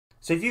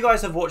So if you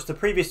guys have watched the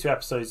previous 2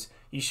 episodes,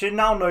 you should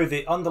now know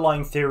the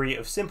underlying theory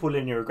of simple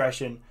linear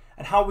regression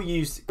and how we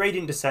use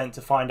gradient descent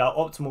to find our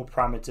optimal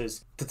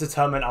parameters to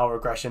determine our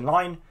regression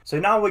line. So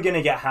now we're going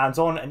to get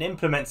hands-on and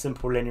implement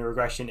simple linear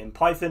regression in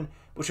Python,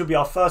 which will be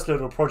our first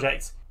little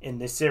project in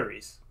this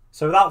series.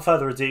 So without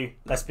further ado,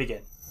 let's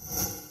begin.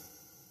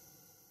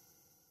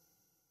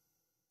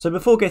 So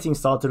before getting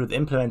started with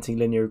implementing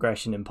linear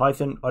regression in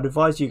Python, I'd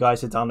advise you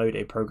guys to download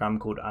a program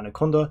called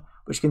Anaconda,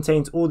 which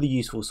contains all the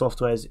useful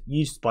softwares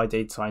used by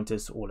data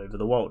scientists all over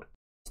the world.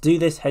 To do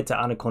this, head to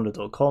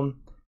anaconda.com,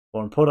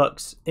 or on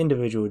products,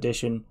 individual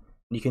edition, and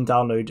you can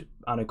download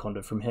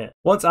Anaconda from here.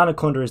 Once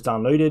Anaconda is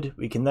downloaded,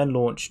 we can then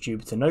launch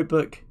Jupyter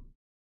Notebook.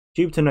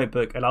 Jupyter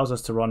Notebook allows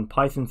us to run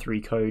Python 3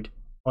 code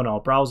on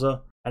our browser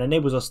and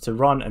enables us to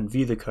run and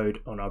view the code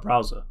on our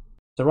browser.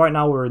 So right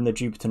now we're in the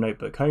Jupyter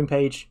Notebook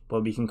homepage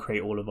where we can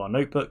create all of our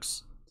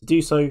notebooks. To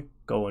do so,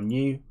 go on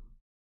New,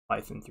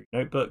 Python 3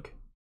 Notebook.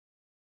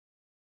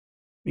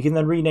 We can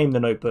then rename the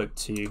notebook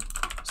to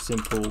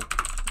Simple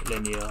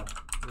Linear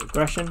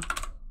Regression.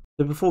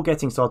 So before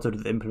getting started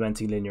with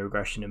implementing linear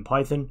regression in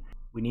Python,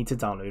 we need to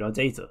download our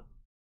data.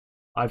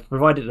 I've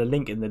provided a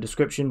link in the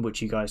description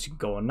which you guys can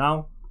go on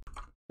now.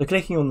 So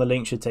clicking on the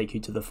link should take you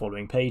to the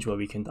following page where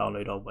we can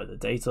download our weather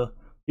data. To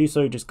do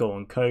so, just go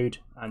on Code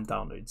and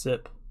download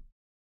zip.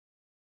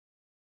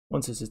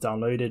 Once this is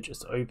downloaded,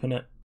 just open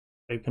it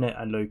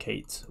and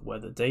locate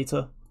weather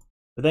data.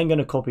 We're then going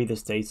to copy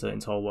this data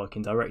into our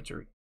working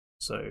directory.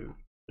 So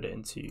put it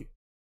into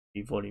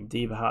volume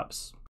D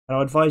perhaps. And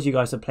I'll advise you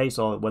guys to place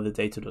our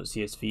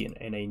weatherdata.csv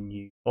in a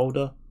new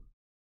folder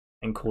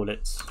and call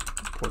it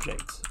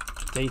project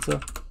data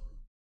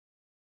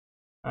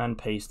and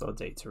paste our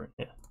data in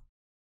here.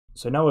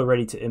 So now we're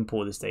ready to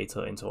import this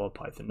data into our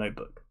Python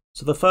notebook.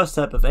 So the first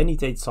step of any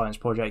data science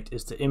project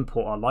is to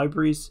import our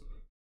libraries.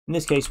 In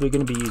this case, we're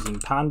going to be using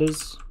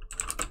pandas.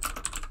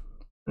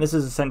 And this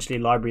is essentially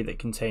a library that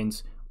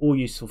contains all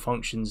useful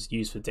functions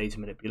used for data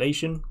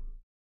manipulation.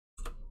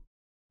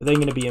 We're then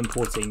going to be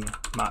importing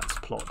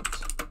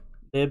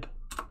matplotlib.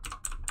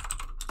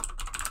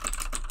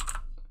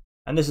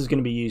 And this is going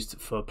to be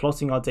used for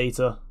plotting our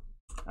data.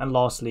 And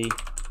lastly,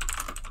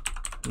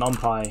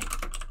 NumPy,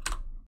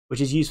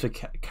 which is used for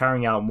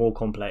carrying out more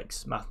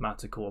complex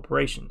mathematical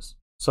operations.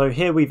 So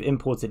here we've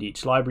imported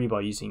each library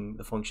by using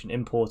the function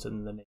import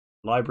and the name of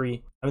the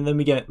library. And then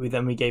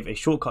we gave a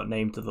shortcut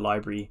name to the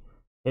library.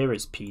 Here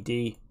it's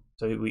PD.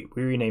 So we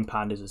rename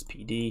pandas as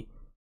PD.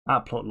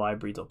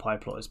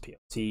 Matplotlib.pyplot as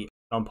PLT.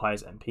 NumPy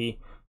as NP.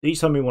 So each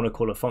time we want to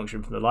call a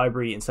function from the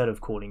library, instead of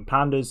calling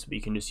pandas,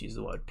 we can just use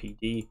the word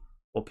PD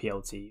or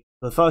PLT.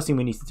 So the first thing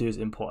we need to do is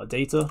import our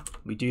data.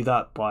 We do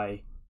that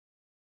by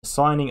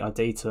assigning our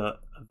data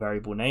a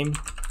variable name.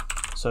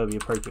 So it would be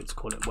appropriate to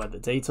call it weather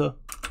data.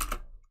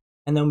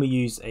 And then we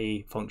use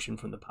a function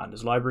from the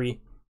pandas library,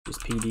 which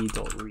is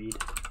pd.read.csv.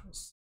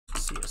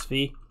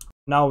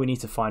 Now we need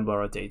to find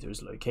where our data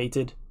is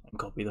located and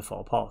copy the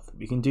file path.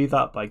 We can do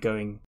that by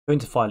going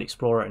to File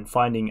Explorer and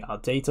finding our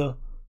data,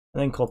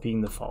 and then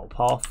copying the file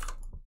path,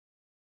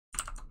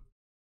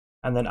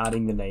 and then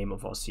adding the name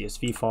of our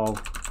CSV file,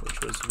 which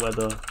was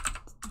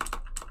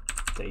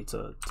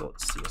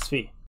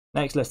weatherdata.csv.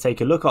 Next, let's take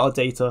a look at our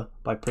data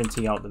by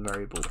printing out the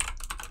variable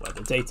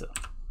weather data.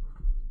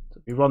 So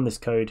if we run this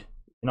code,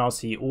 we can now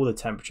see all the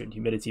temperature and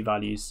humidity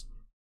values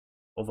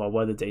of our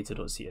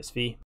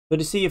weatherdata.csv. So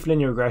to see if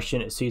linear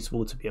regression is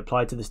suitable to be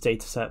applied to this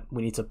dataset,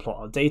 we need to plot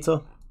our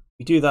data.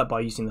 We do that by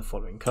using the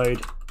following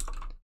code.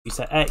 We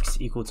set x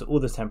equal to all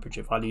the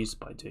temperature values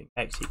by doing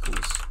x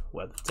equals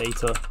weather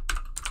data,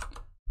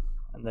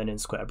 and then in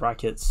square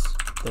brackets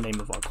the name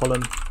of our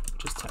column,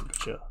 which is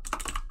temperature.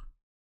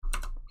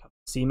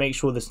 So you make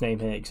sure this name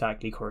here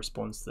exactly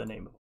corresponds to the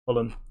name of the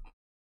column.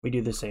 We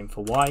do the same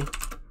for y,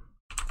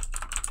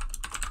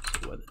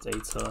 so weather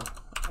data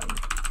and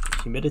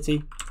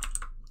humidity.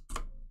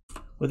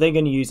 We're then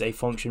going to use a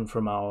function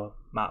from our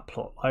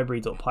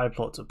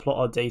matplotlib.pyplot to plot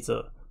our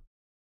data,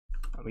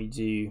 and we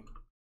do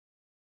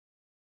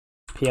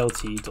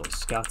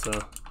plt.scatter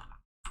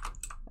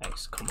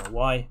x,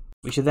 y.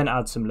 We should then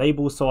add some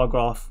labels to our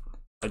graph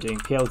by doing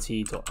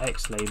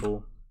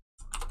plt.xlabel.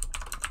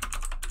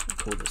 We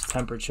call this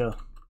temperature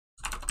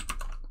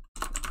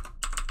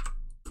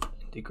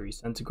in degrees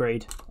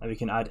centigrade, and we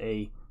can add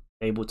a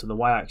label to the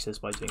y-axis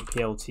by doing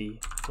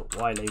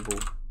plt.ylabel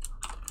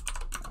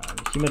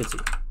and humidity.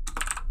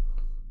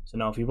 So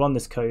now if we run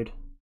this code, you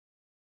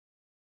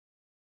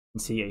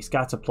can see a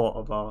scatter plot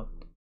of our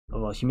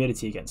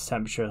humidity against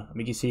temperature, and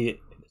we can see it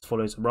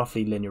follows a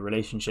roughly linear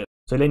relationship.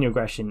 So linear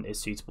regression is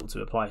suitable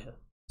to apply here.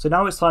 So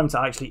now it's time to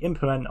actually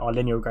implement our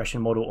linear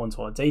regression model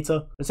onto our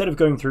data. Instead of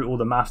going through all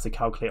the math to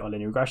calculate our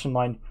linear regression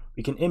line,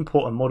 we can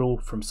import a model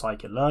from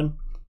Scikit-Learn.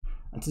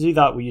 And to do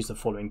that, we use the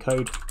following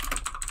code.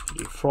 We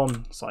do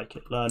from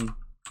Scikit-Learn,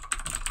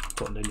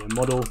 linear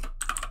model,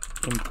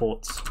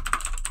 import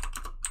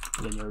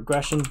linear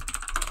regression.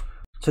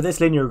 So this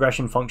linear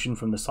regression function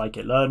from the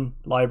Scikit-Learn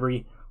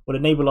library will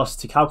enable us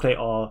to calculate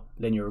our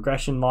linear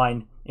regression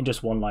line in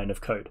just one line of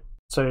code.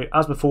 So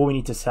as before, we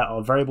need to set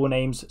our variable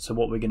names, so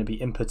what we're going to be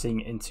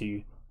inputting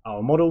into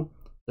our model.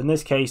 In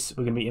this case,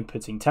 we're going to be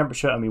inputting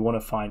temperature, and we want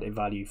to find a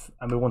value,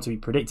 and we want to be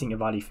predicting a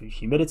value for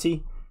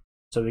humidity.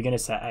 So we're going to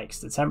set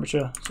X to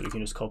temperature, so we can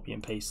just copy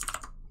and paste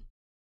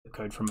the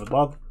code from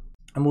above,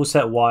 and we'll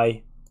set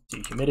Y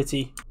to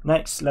humidity.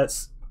 Next,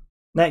 let's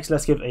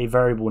give a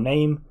variable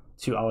name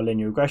to our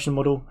linear regression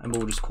model, and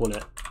we'll just call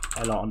it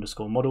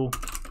LR_model,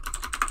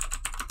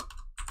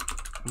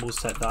 and we'll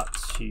set that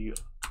to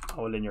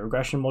our linear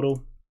regression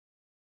model.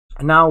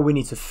 And now we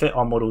need to fit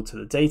our model to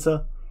the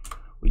data.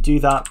 We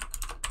do that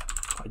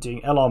by doing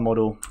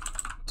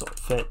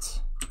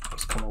LR_model.fit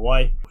X,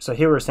 Y. So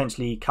here we're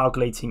essentially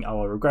calculating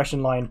our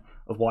regression line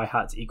of y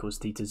hat equals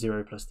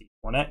θ0 plus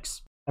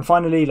θ1x. And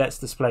finally, let's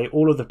display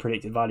all of the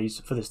predicted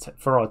values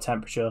for our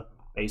temperature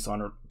based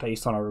on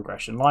our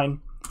regression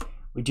line.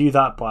 We do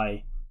that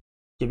by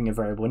giving a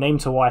variable name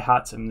to y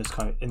hat, and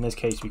in this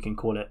case we can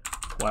call it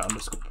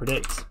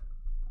y_predict.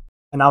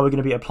 And now we're going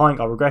to be applying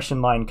our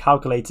regression line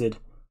calculated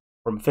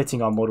from fitting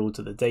our model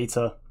to the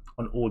data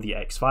on all the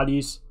x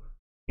values.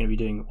 We're going to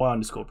be doing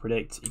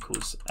y_predict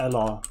equals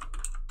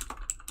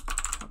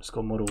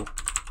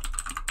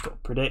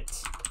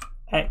LR_model.predict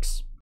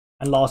x.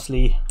 And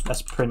lastly,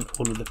 let's print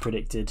all of the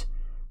predicted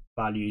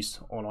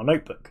values on our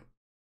notebook.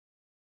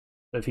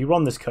 So if you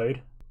run this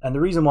code, and the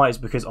reason why is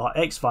because our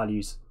x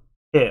values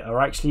here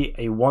are actually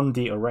a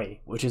 1D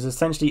array, which is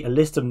essentially a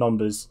list of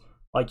numbers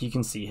like you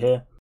can see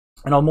here,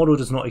 and our model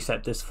does not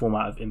accept this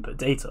format of input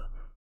data.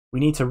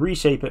 We need to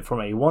reshape it from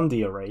a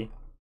 1D array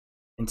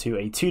into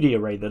a 2D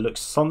array that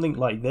looks something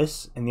like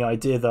this, in the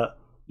idea that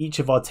each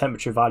of our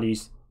temperature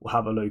values will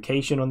have a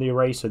location on the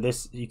array. So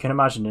this, you can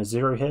imagine a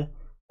 0 here,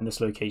 and this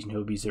location here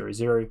will be 0,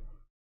 0,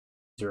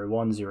 0,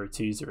 1, 0,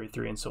 2, 0,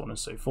 3, and so on and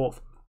so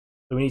forth.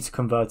 So we need to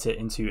convert it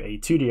into a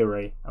 2D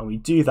array, and we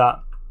do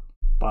that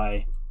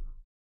by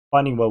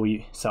finding where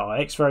we set our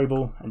x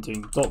variable and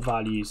doing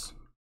 .values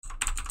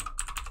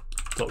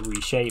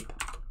 .reshape.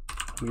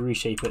 We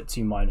reshape it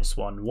to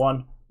 -1,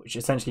 1, which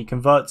essentially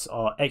converts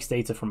our x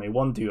data from a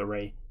 1D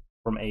array,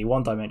 from a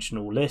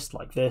one-dimensional list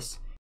like this,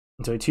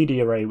 into a 2D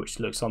array which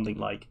looks something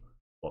like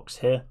box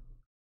here.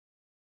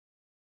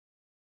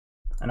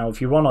 And now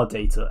if you run our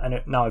data,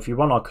 and now if you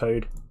run our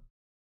code,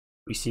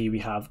 we see we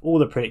have all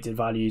the predicted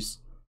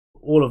values,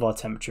 all of our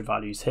temperature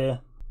values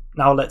here.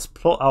 Now let's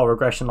plot our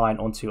regression line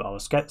onto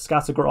our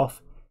scatter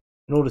graph.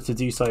 In order to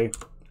do so,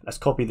 let's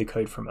copy the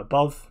code from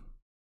above,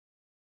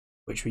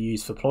 which we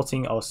use for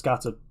plotting our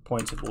scatter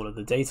points of all of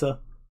the data.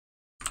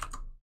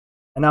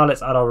 And now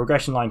let's add our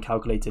regression line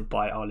calculated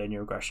by our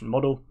linear regression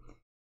model.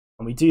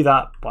 And we do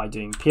that by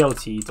doing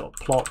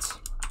plt.plot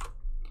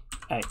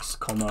x,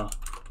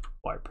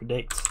 y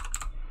predict.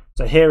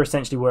 So here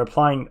essentially we're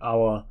applying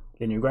our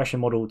linear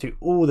regression model to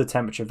all the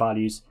temperature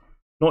values,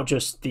 not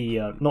just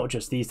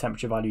these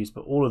temperature values,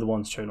 but all of the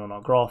ones shown on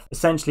our graph,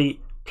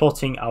 essentially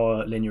plotting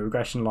our linear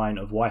regression line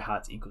of y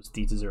hat equals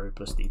θ0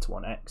 plus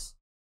θ1x.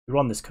 We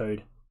run this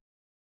code,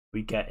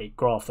 we get a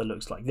graph that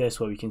looks like this,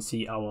 where we can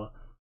see our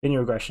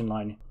linear regression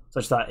line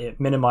such that it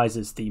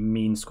minimizes the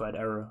mean squared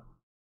error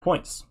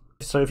points.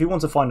 So if you want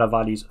to find our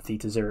values of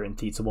θ0 and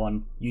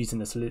θ1 using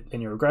this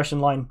linear regression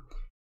line,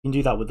 you can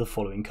do that with the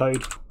following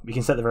code. We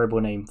can set the variable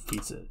name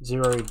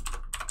θ0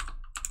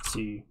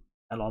 to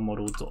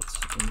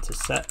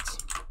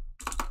LRModel.intercept,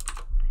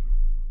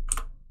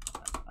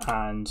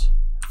 and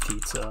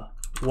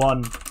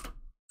θ1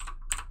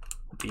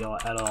 will be our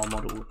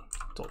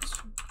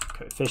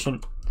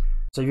LRModel.coefficient.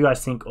 So if you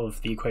guys think of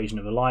the equation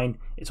of a line,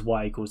 it's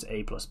y equals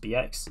a plus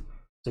bx.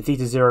 So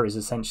θ0 is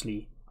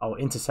essentially our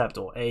intercept,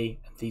 or a,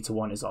 and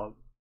θ1 is our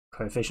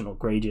coefficient or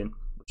gradient,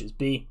 which is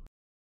b.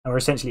 And we're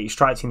essentially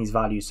extracting these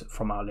values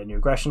from our linear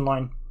regression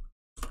line.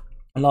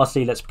 And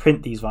lastly, let's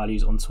print these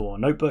values onto our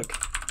notebook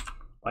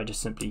by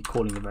just simply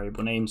calling the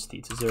variable names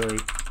θ0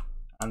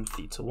 and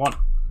θ1.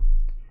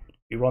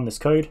 We run this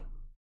code,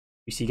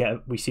 we see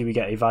we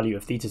get a value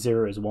of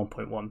θ0 as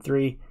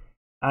 1.13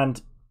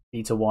 and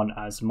θ1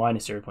 as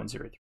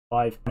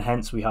 -0.035, and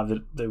hence we have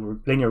the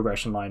linear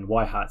regression line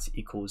y hat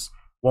equals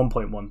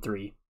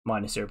 1.13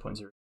 minus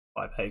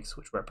 0.035x,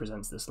 which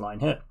represents this line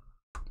here.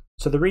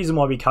 So the reason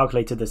why we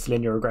calculated this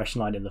linear regression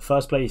line in the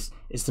first place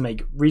is to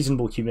make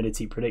reasonable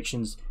humidity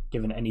predictions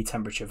given any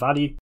temperature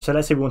value. So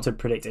let's say we want to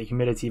predict a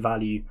humidity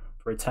value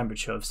for a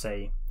temperature of,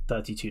 say,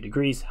 32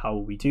 degrees. How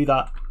will we do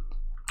that?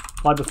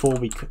 Like before,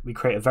 we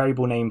create a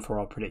variable name for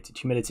our predicted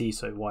humidity,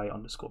 so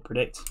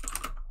y_predict,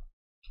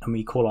 and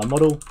we call our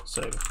model,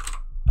 so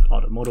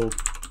model,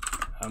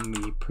 and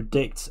we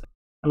predict.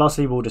 And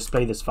lastly, we'll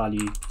display this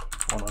value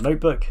on our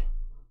notebook.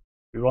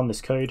 We run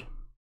this code,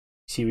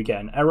 see we get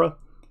an error.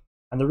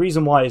 And the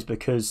reason why is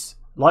because,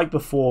 like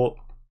before,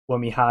 when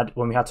we had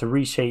to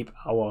reshape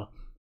our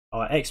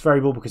x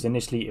variable, because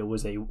initially it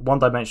was a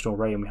one-dimensional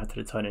array and we had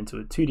to turn it into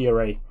a 2D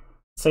array,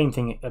 same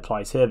thing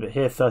applies here, but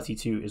here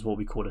 32 is what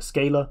we call a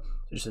scalar,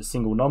 so just a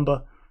single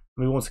number.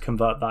 And we want to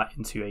convert that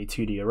into a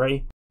 2D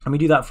array. And we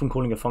do that from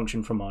calling a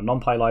function from our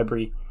NumPy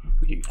library.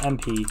 We do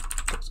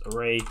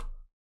np.array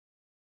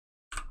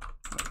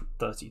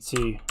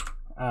 32,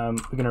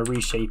 we're going to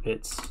reshape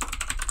it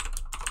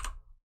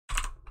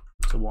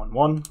to 1,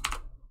 1.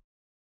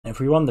 And if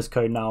we run this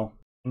code now,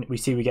 we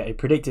see we get a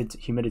predicted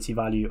humidity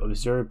value of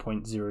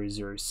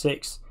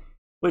 0.006,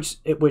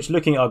 which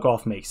looking at our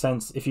graph makes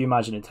sense. If you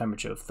imagine a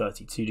temperature of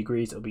 32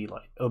 degrees,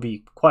 it'll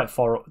be quite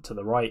far to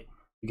the right.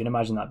 You can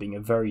imagine that being a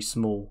very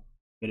small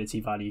humidity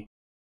value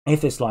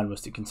if this line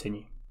was to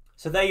continue.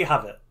 So there you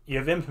have it. You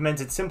have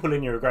implemented simple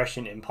linear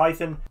regression in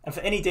Python, and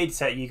for any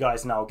dataset you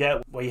guys now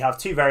get where you have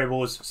two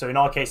variables, so in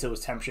our case it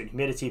was temperature and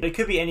humidity, but it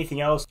could be anything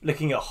else,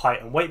 looking at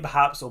height and weight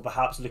perhaps, or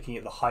perhaps looking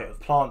at the height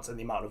of plants and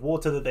the amount of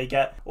water that they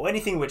get, or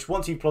anything which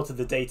once you've plotted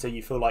the data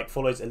you feel like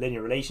follows a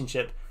linear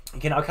relationship, you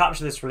can now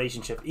capture this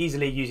relationship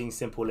easily using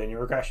simple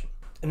linear regression.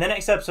 In the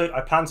next episode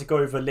I plan to go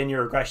over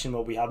linear regression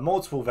where we have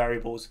multiple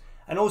variables,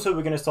 and also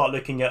we're going to start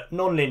looking at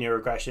non-linear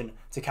regression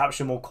to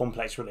capture more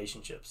complex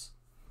relationships.